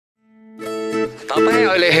तपाईं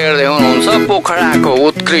अहिले हेर्दै हुनुहुन्छ पोखराको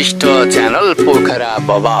उत्कृष्ट च्यानल पोखरा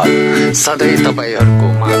बवाल, सधैँ तपाईहरुको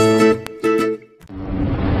माझमा।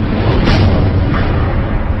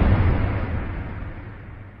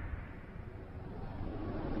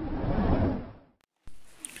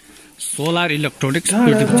 सोलर इलेक्ट्रोनिक्स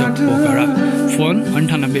पृथ्वी चौक पोखरा, फोन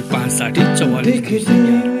 985604।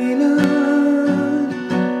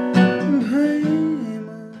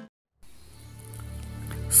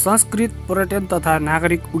 संस्कृत पर्यटन तथा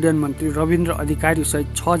नागरिक उड्डयन मन्त्री rabindra adhikari सहित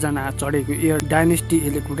 6 जना चढेको एयर डाइनेस्टी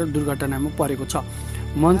हेलिकप्टर दुर्घटनामा परेको छ।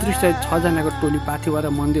 मन्त्री सहित 6 जनाको टोली पाथिभरा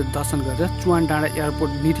मन्दिर दर्शन गरेर चुवानडाँडा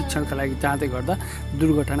एयरपोर्ट निरीक्षणका लागि जाँदै गर्दा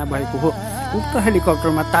दुर्घटना भएको हो। उक्त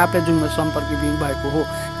हेलिकप्टरमा ताप्लेजुङमा सम्पर्कविहीन भएको हो।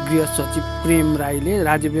 गृह सचिव प्रेम राईले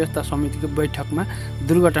राज्य व्यवस्था समितिको बैठकमा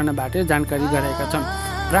दुर्घटनाबाट जानकारी गराएका छन्।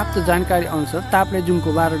 प्राप्त जानकारी अनुसार ताप्लेजुङको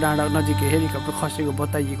बारोडाँडा नजिकै हेलिकप्टर खसेको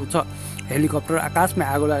बताइएको छ। हेलिकप्टर आकाशमा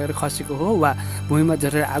आगो लागेर खसेको हो वा भुइँमा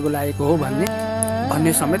झरेर आगो लागेको हो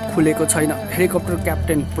भन्ने समेत खुलेको छैन। हेलिकप्टर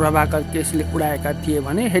क्याप्टेन प्रभाकर केशले उडाएका थिए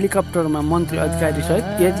भने हेलिकप्टरमा मन्त्री अधिकारी सहित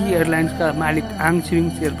एजी एयरलाइन्सका मालिक आङछिरिङ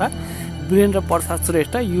शेर्पा, वीरेन्द्र प्रसाद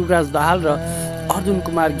श्रेष्ठ, युवराज दाहाल र अर्जुन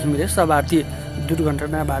कुमार घिमिरे सवार थिए।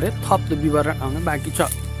 दुर्घटनाबारे थप विवरण आउन बाँकी छ।